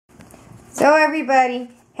So everybody,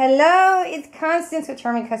 hello, it's Constance with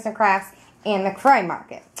Charming Custom Crafts and the Cry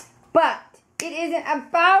Market. But it isn't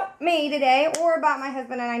about me today or about my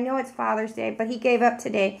husband, and I know it's Father's Day, but he gave up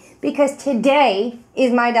today because today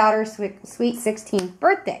is my daughter's sweet 16th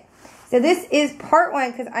birthday. So this is part one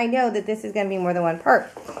because I know that this is going to be more than one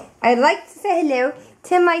part. I'd like to say hello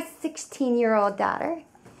to my 16-year-old daughter,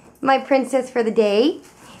 my princess for the day.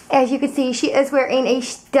 As you can see, she is wearing a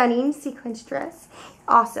stunning sequins dress,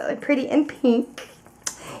 also pretty in pink.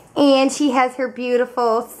 And she has her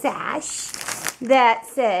beautiful sash that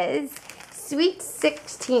says Sweet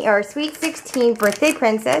 16 or Sweet 16 Birthday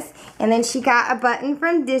Princess. And then she got a button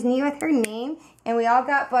from Disney with her name. And we all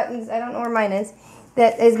got buttons, I don't know where mine is,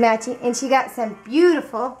 that is matching. And she got some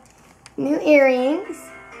beautiful new earrings,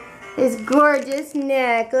 this gorgeous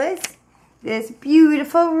necklace, this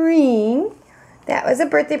beautiful ring. That was a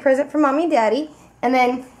birthday present from Mommy and Daddy. And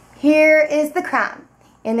then here is the crown.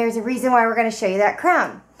 And there's a reason why we're going to show you that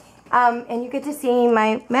crown. And you get to see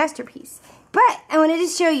my masterpiece. But I wanted to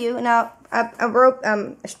show you, now a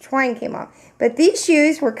twine came off. But these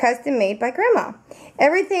shoes were custom made by Grandma.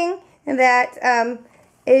 Everything that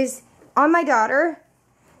is on my daughter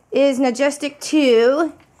is Majestic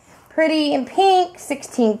 2. Pretty in pink,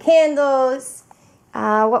 16 candles.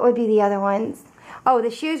 What would be the other ones? Oh,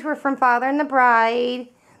 the shoes were from Father and the Bride.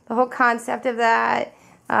 The whole concept of that.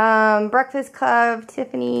 Breakfast Club,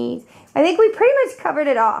 Tiffany's. I think we pretty much covered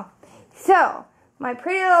it all. So, my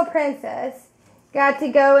pretty little princess got to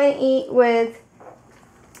go and eat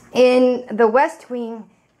in the West Wing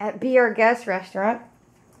at Be Our Guest restaurant,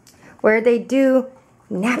 where they do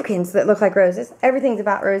napkins that look like roses. Everything's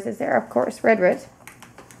about roses there, of course, red rose.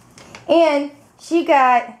 And she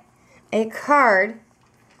got a card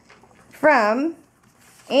from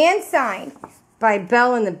and signed by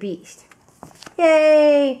Belle and the Beast.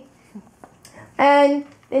 Yay! And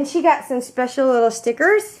then she got some special little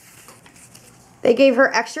stickers. They gave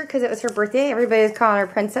her extra because it was her birthday. Everybody's calling her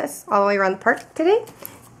princess all the way around the park today.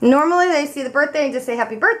 Normally they see the birthday and just say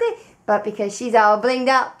happy birthday, but because she's all blinged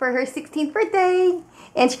out for her 16th birthday,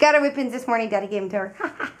 and she got her whippings this morning, Daddy gave them to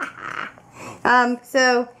her.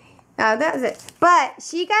 So that was it. But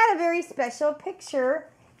she got a very special picture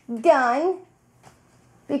done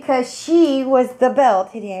because she was the Belle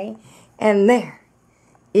today, and there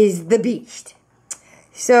is the Beast.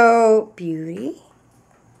 So, Beauty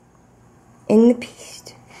and the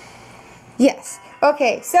Beast. Yes.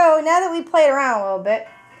 Okay, so now that we played around a little bit,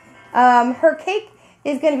 her cake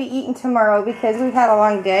is going to be eaten tomorrow because we've had a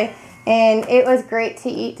long day, and it was great to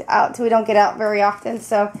eat out. We don't get out very often,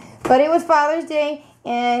 so. But it was Father's Day,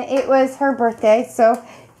 and it was her birthday, so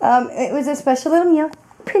it was a special little meal.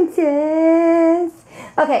 Princess.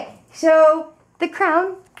 Okay, so the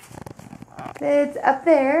crown that's up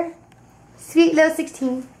there, Sweet Little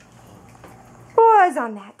 16, was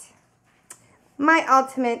on that. My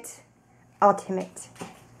ultimate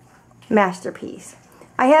masterpiece.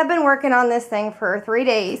 I have been working on this thing for 3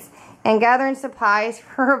 days and gathering supplies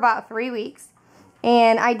for about 3 weeks.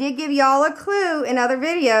 And I did give y'all a clue in other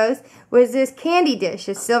videos, was this candy dish,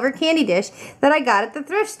 this silver candy dish that I got at the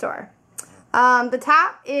thrift store. The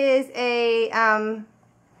top is a, oh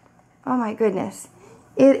my goodness,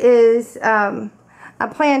 it is a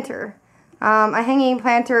planter, a hanging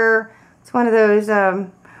planter. It's one of those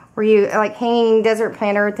where you, like hanging desert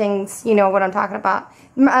planter things, you know what I'm talking about.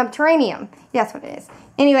 Terranium, that's what it is.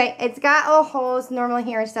 Anyway, it's got little holes normally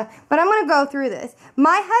here and stuff, but I'm going to go through this.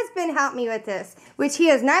 My husband helped me with this, which he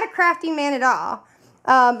is not a crafty man at all,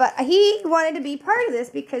 but he wanted to be part of this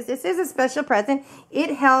because this is a special present.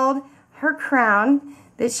 It held her crown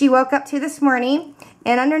that she woke up to this morning,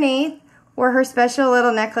 and underneath were her special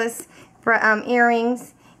little necklace,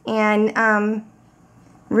 earrings, and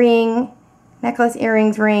ring, necklace,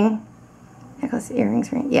 earrings, ring, necklace,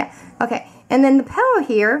 earrings, ring, yeah, okay. And then the pillow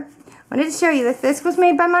here, I wanted to show you this. This was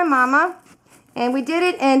made by my mama, and we did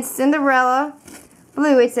it in Cinderella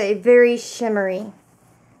blue. It's a very shimmery,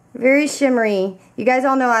 you guys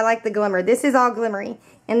all know I like the glimmer. This is all glimmery.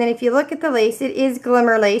 And then if you look at the lace, it is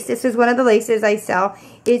glimmer lace. This is one of the laces I sell.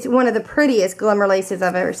 It's one of the prettiest glimmer laces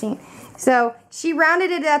I've ever seen. So she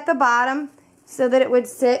rounded it at the bottom so that it would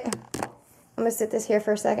sit, I'm going to sit this here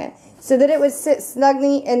for a second, so that it would sit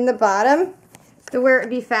snugly in the bottom to where it would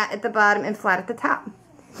be fat at the bottom and flat at the top.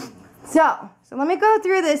 So let me go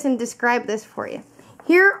through this and describe this for you.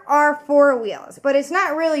 Here are 4 wheels, but it's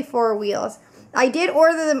not really 4 wheels. I did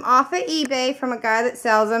order them off of eBay from a guy that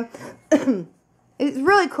sells them. It's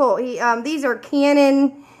really cool. These are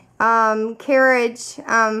Canon Carriage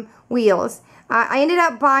wheels. I ended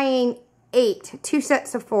up buying 2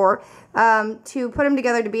 sets of 4 to put them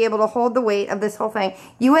together to be able to hold the weight of this whole thing.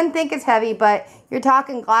 You wouldn't think it's heavy, but you're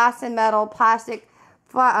talking glass and metal, plastic,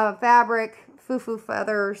 fabric, foo-foo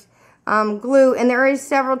feathers, glue, and there is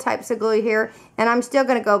several types of glue here, and I'm still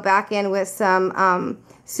going to go back in with some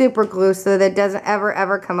super glue so that it doesn't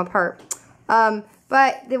ever come apart.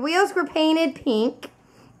 But the wheels were painted pink,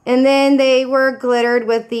 and then they were glittered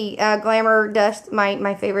with the glamour dust.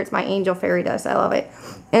 My favorite's my angel fairy dust. I love it.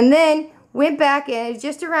 And then went back in,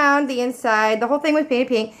 just around the inside. The whole thing was painted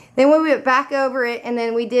pink. Then we went back over it, and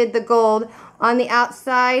then we did the gold on the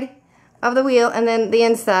outside of the wheel and then the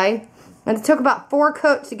inside. And it took about 4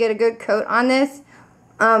 coats to get a good coat on this.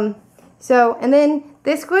 And then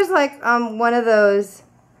this was like one of those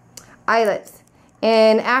eyelets.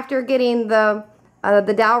 And after getting the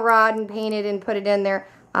dowel rod and painted and put it in there,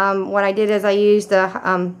 what I did is I used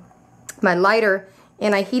my lighter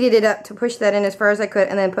and I heated it up to push that in as far as I could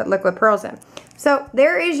and then put liquid pearls in. So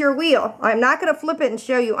there is your wheel. I'm not going to flip it and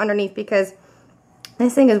show you underneath because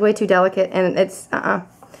this thing is way too delicate and it's,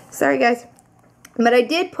 sorry guys. But I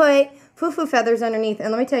did put foo-foo feathers underneath,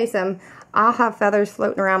 and let me tell you something. I'll have feathers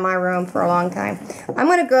floating around my room for a long time. I'm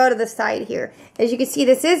going to go to the side here. As you can see,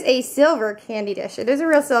 this is a silver candy dish. It is a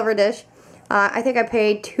real silver dish. I think I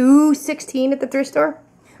paid $2.16 at the thrift store.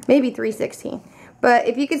 Maybe $3.16. But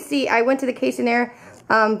if you can see, I went to the Questionnaire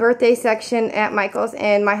birthday section at Michael's,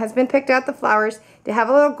 and my husband picked out the flowers to have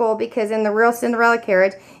a little gold because in the real Cinderella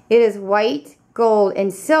carriage, it is white, gold,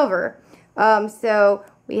 and silver. So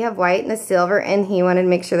we have white and the silver, and he wanted to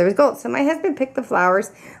make sure there was gold. So my husband picked the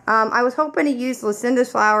flowers. I was hoping to use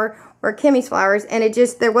Lucinda's flower or Kimmy's flowers, and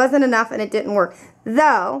there wasn't enough, and it didn't work.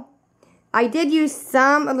 Though, I did use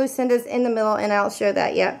some of Lucinda's in the middle, and I'll show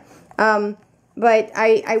that yet. But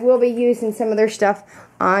I will be using some of their stuff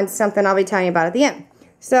on something I'll be telling you about at the end.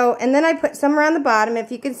 So, and then I put some around the bottom. If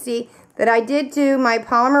you can see that I did do my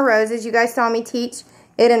polymer roses. You guys saw me teach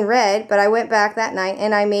it in red, but I went back that night,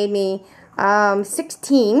 and I made me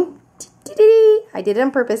 16. I did it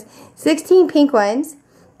on purpose. 16 pink ones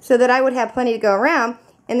so that I would have plenty to go around.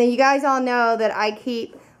 And then you guys all know that I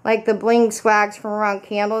keep like the bling swags from around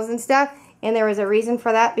candles and stuff. And there was a reason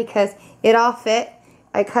for that because it all fit.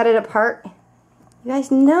 I cut it apart. You guys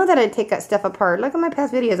know that I take that stuff apart. Look at my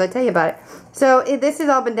past videos. I tell you about it. So this has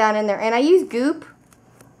all been down in there. And I use goop.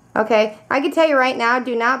 Okay. I can tell you right now,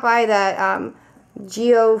 do not buy that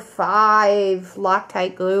Geo5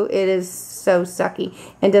 Loctite glue. It is so sucky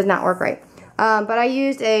and does not work right. But I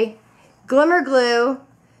used a Glimmer glue,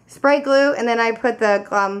 spray glue, and then I put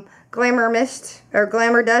the Glamour Mist or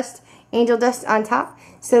Glamour Dust, Angel Dust on top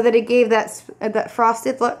so that it gave that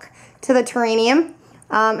frosted look to the terrarium.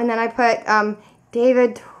 And then I put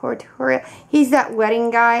David Tortoria. He's that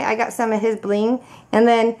wedding guy. I got some of his bling. And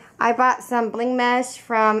then I bought some bling mesh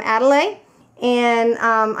from Adelaide. And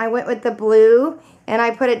I went with the blue. And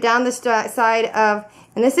I put it down the side of,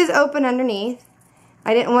 and this is open underneath.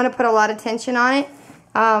 I didn't want to put a lot of tension on it.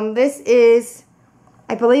 This is,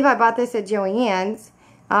 I believe I bought this at Joann's.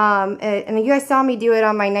 And you guys saw me do it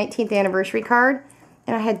on my 19th anniversary card.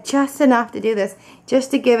 And I had just enough to do this,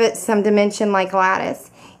 just to give it some dimension like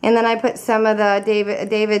lattice. And then I put some of the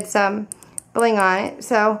David's bling on it.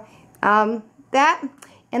 So that,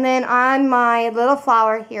 and then on my little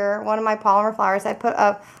flower here, one of my polymer flowers, I put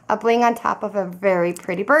a bling on top of a very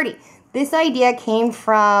pretty birdie. This idea came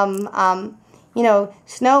from, you know,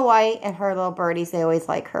 Snow White and her little birdies. They always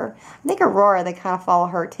like her. I think Aurora, they kind of follow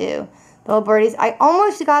her too. The little birdies. I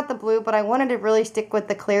almost got the blue, but I wanted to really stick with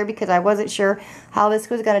the clear because I wasn't sure how this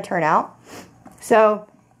was going to turn out. So,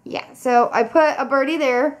 yeah. So, I put a birdie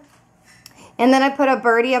there. And then I put a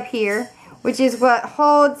birdie up here, which is what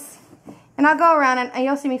holds, and I'll go around and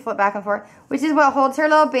you'll see me flip back and forth, which is what holds her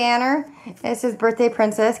little banner. It says Birthday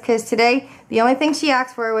Princess, because today the only thing she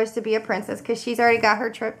asked for was to be a princess, because she's already got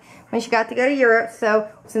her trip when she got to go to Europe. So,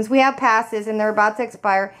 since we have passes and they're about to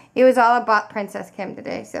expire, it was all about Princess Kim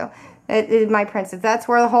today. So, it is my princess. That's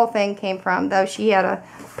where the whole thing came from. Though she had a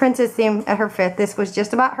princess theme at her 5th. This was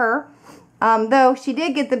just about her. Though she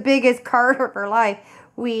did get the biggest card of her life.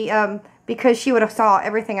 Because she would have saw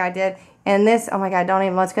everything I did. And this, oh my God,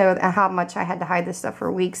 let's go with how much I had to hide this stuff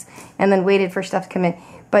for weeks. And then waited for stuff to come in.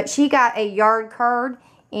 But she got a yard card.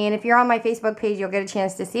 And if you're on my Facebook page, you'll get a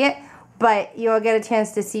chance to see it. But you'll get a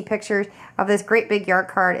chance to see pictures of this great big yard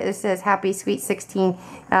card. It says Happy Sweet 16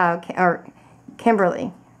 or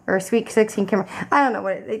Kimberly. Or Sweet 16 Kimberly. I don't know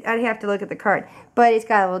what it is. I'd have to look at the card. But it's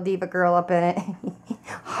got a little diva girl up in it.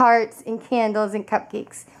 Hearts and candles and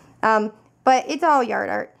cupcakes. But it's all yard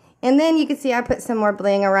art. And then you can see I put some more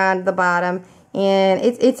bling around the bottom. And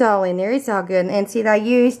it's all in there. It's all good. And see, I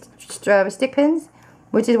used stick pins,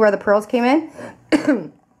 which is where the pearls came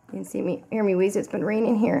in. You can hear me wheeze. It's been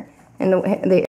raining here, and the